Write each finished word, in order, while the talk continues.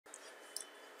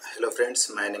Hello friends,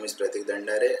 my name is Pratik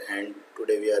Dandare and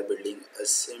today we are building a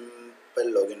simple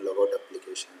login logout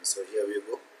application. So here we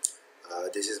go.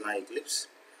 This is my Eclipse.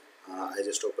 I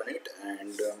just open it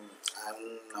and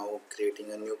I'm now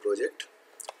creating a new project.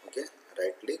 Okay,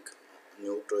 right click,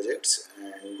 new projects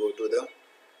and go to the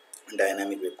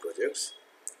dynamic web projects.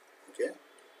 Okay,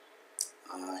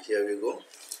 here we go.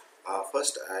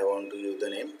 First I want to use the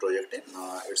name, project name.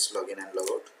 It's login and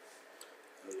logout.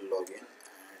 Login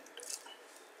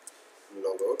and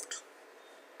logout.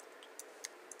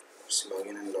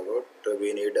 Login and logout.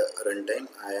 We need a runtime.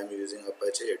 I am using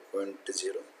Apache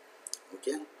 8.0.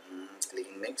 Okay,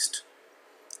 clicking next.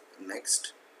 I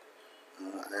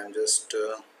am just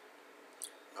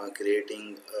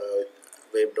creating a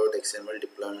web.xml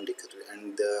deployment directory,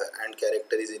 and the and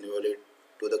character is invalid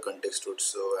to the context root,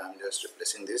 so I am just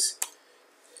replacing this.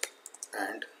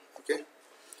 And okay,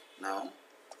 now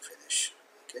finish.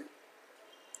 Okay,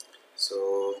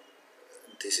 so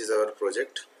this is our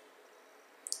project,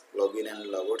 login and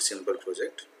logout simple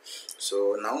project.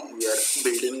 So now we are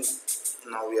building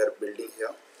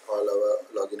here all our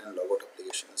login and logout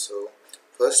application. So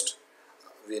first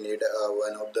we need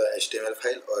one of the HTML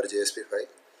file or JSP file.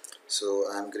 So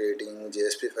I am creating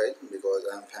JSP file because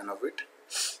I am fan of it.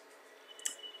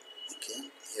 Okay,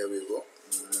 here we go.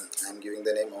 I am giving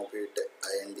the name of it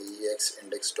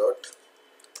index.jsp.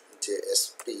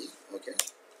 okay,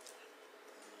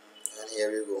 and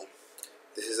here we go.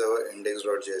 This is our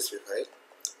index.jsp file.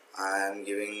 I am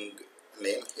giving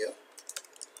name here,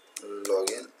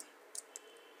 login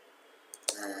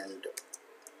and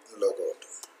logout.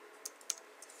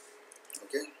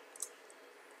 Okay,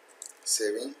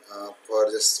 saving. For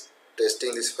just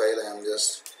testing this file, I am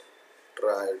just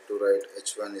try to write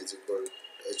h1 is equal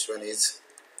h1 is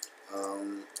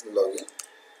login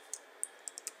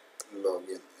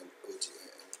login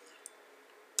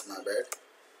my bad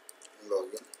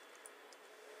login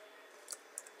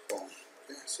form.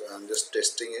 Okay, so I'm just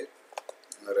testing it,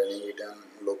 running it on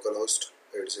localhost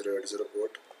 8080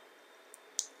 port.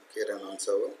 Okay, run on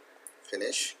server,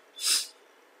 finish.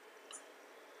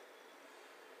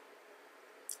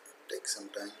 Take some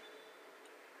time.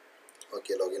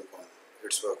 Okay, login form,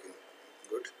 it's working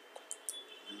good.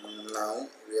 Now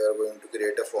we are going to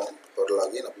create a form for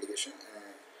login application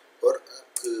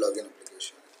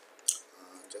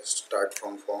just start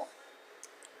from form.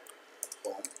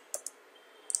 Okay,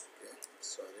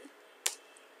 sorry,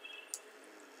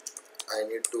 I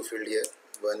need two field here.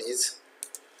 One is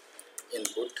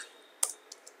input,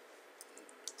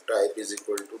 type is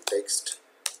equal to text.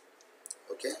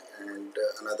 Okay, and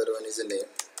another one is a name.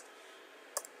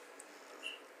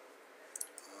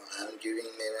 I am giving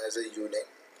name as a uname.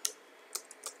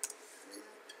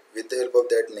 With the help of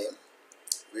that name,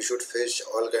 we should fetch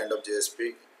all kind of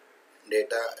JSP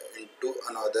data into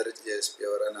another JSP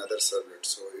or another servlet.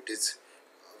 So it is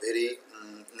a very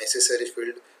necessary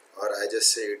field, or I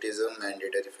just say it is a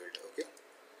mandatory field. Okay,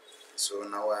 so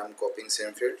now I am copying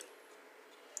same field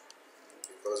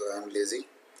because I am lazy.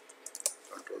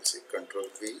 Control C, Control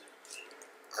V.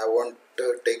 I want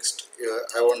text.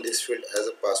 I want this field as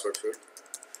a password field,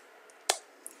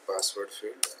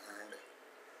 and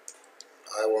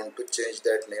I want to change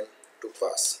that name to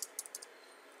pass.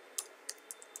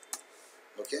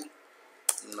 Okay,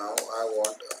 now I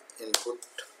want input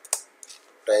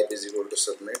type is equal to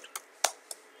submit.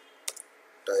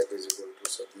 Sorry, this will be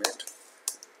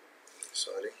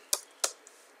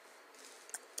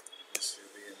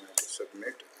to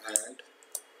submit, and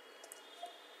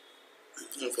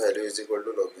value is equal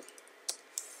to login.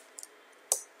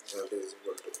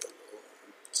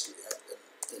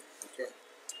 Okay,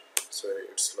 sorry,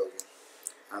 it's login.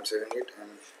 I'm saving it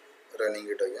and running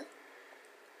it again.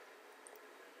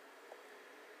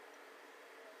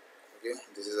 Okay,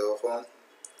 this is our form,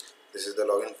 this is the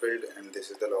login field, and this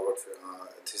is the logout field.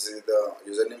 This is the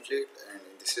username field, and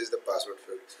this is the password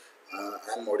field. I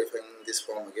am modifying this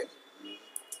form again.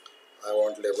 I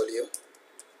want label here,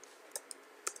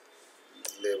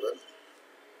 label.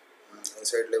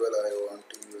 Inside label I want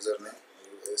username,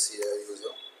 user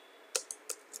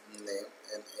name,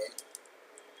 NA,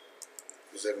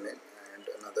 username, and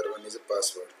another one is a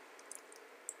password.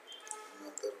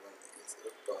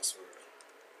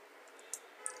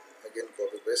 Again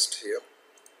copy paste here,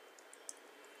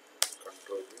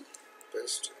 Control V,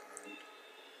 paste, and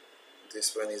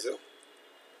this one is a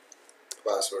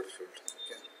password field.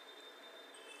 Okay,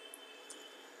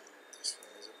 this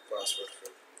one is a password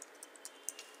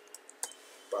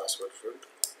field.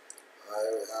 I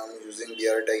am using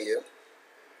dr tag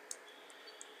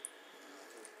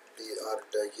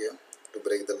here to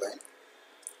break the line.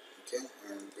 Okay,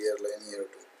 and dr line here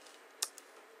too.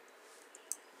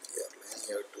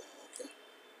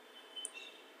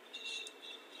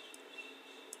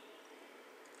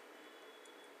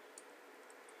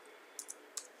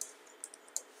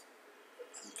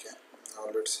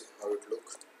 how it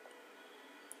look.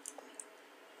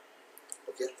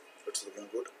 Okay, it's looking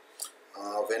good.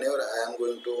 Whenever I am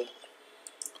going to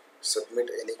submit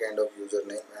any kind of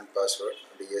username and password,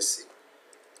 DSC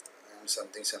and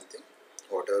something something,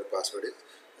 whatever password is,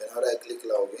 whenever I click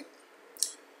login,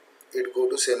 it go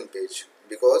to same page,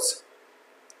 because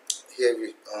here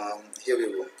we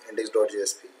go,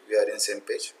 index.jsp, we are in same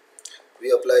page.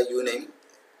 We apply uname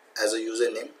as a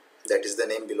username, that is the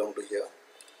name belong to here,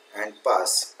 and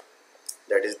pass,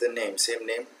 that is the name, same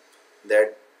name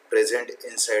that present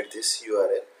inside this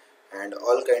URL, and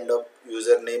all kind of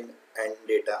username and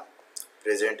data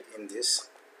present in this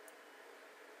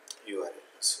URL.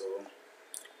 So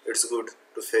it's good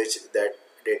to fetch that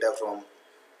data from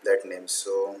that name.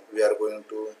 So we are going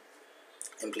to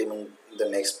implement the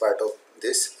next part of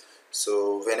this.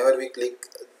 So whenever we click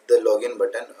the login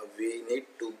button, we need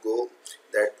to go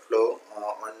that flow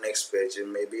on next page.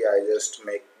 Maybe I just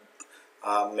make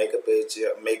a page,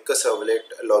 make a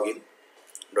servlet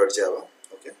login.java.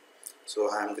 Okay, so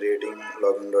I am creating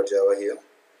login.java here.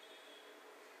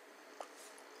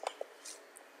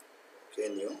 Okay,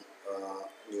 new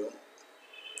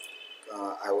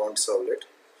I want servlet.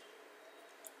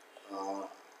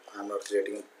 I am not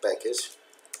creating package.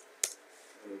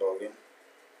 Login,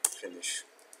 finish.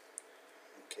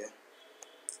 Okay,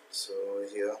 so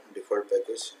here default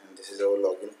package, and this is our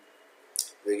login.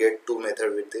 We get two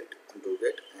methods with it, do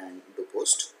get and do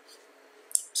post.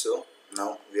 So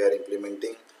now we are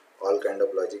implementing all kind of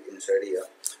logic inside here.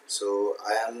 So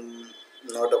I am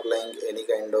not applying any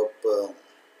kind of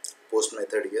post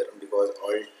method here, because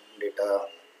all data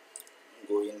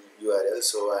go in URL.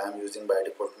 So I am using by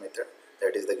default method,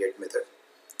 that is the get method.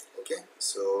 Okay,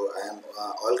 so I am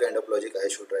all kind of logic I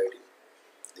should write in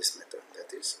this method,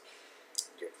 that is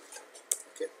get method.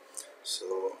 Okay,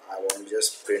 so I want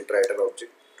just print writer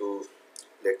object to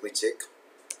let me check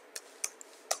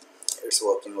it's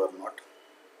working or not.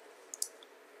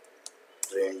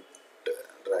 Print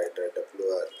writer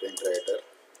wr print writer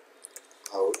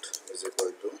out is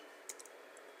equal to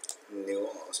new,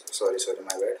 sorry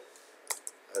my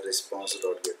bad, response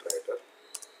dot get writer.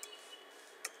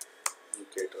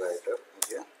 Okay,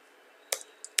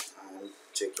 I am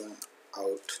checking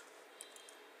out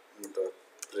the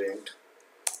print.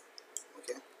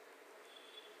 Okay,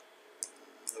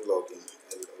 login,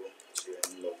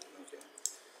 login. Okay,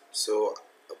 so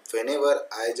whenever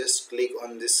I just click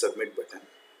on this submit button,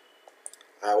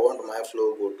 I want my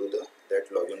flow go to the that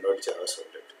login.java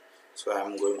servlet. So I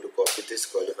am going to copy this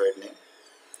qualified name.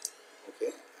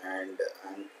 Okay, and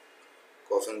I am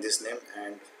copying this name,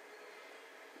 and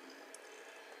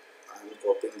I am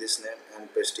copying this name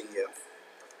and pasting here.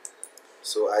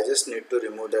 So I just need to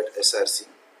remove that src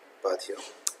path here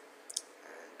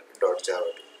and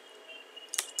 .java.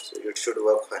 So it should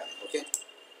work fine. Okay,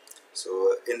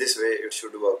 so in this way it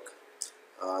should work.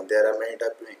 There are many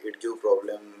times it give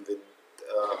problem with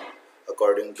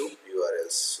according to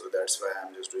URLs, so that's why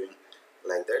I'm just doing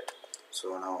like that.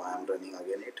 So now I am running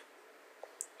again it,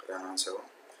 run on server,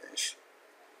 finish,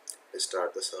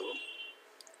 restart the server.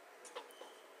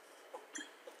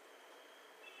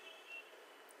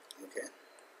 Okay,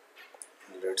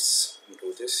 let's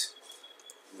do this.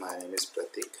 My name is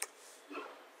Pratik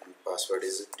and password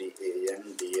is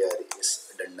DANDRE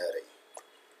is Dandare.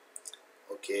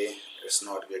 Okay, it's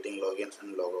not getting login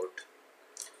and logout.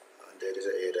 There is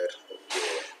an error.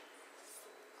 Okay,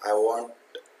 I want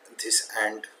this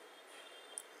and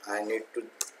I need to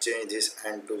change this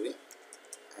and to be,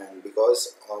 and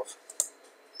because of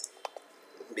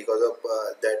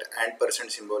that and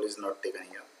percent symbol is not taken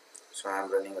here, so I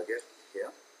am running again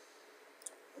here.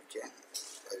 Okay,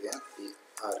 again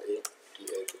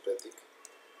Pratik,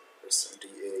 it's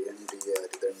DANDRE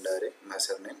Dandare, my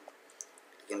surname,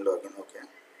 in login. Okay,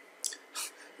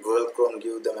 Google Chrome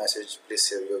give the message please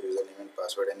save your username and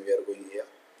password, and we are going here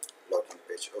login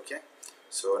page. Okay,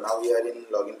 so now we are in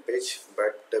login page,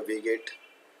 but we get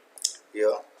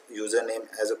here username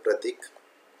as a Pratik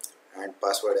and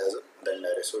password as a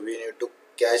Dandare. So we need to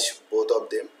cache both of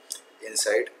them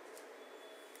inside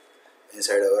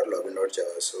our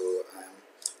login.java. So I am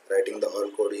writing the all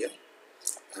code here.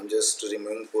 I am just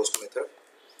removing post method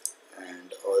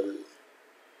and all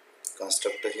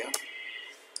constructor here.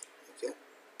 Okay,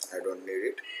 I don't need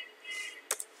it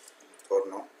for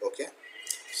now. Okay,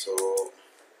 so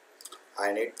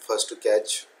I need first to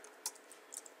catch,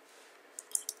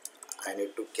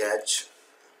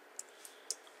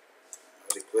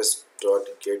 request dot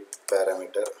get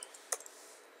parameter.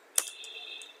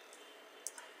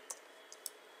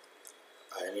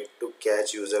 I need to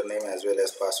catch username as well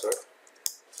as password.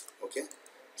 Okay,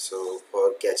 so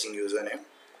for catching username,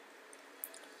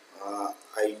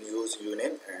 I use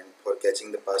uname, and for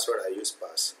catching the password I use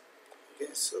pass.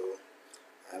 Okay, so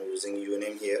I'm using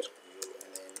uname here,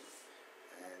 uname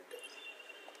and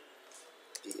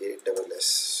pass.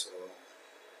 So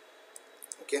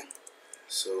okay,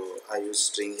 so I use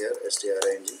string here,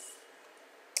 string,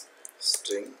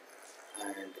 string,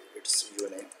 and it's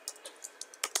uname.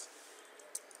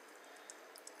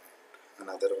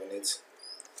 Another one is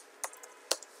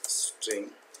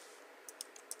string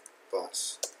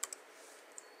pass.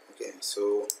 Okay,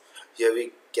 so here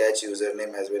we catch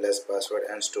username as well as password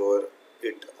and store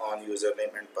it on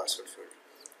username and password field.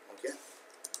 Okay,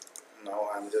 now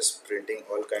I'm just printing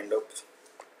all kind of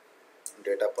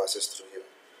data passes through here.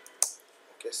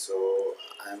 Okay, so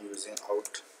I'm using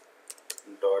out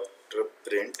dot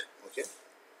print. Okay,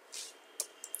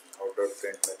 out dot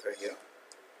print method here,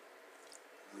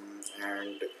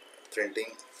 and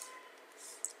printing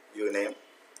uname,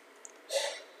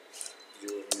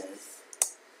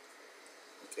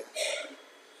 okay,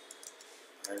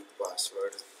 and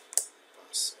password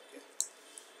pass. Okay,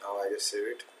 now I just save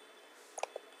it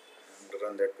and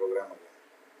run that program again.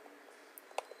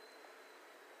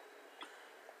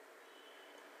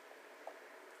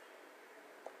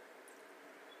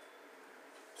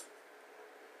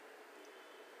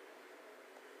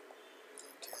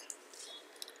 Okay,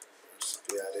 it's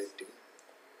PRAT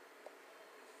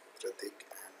Pratik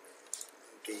and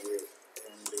DA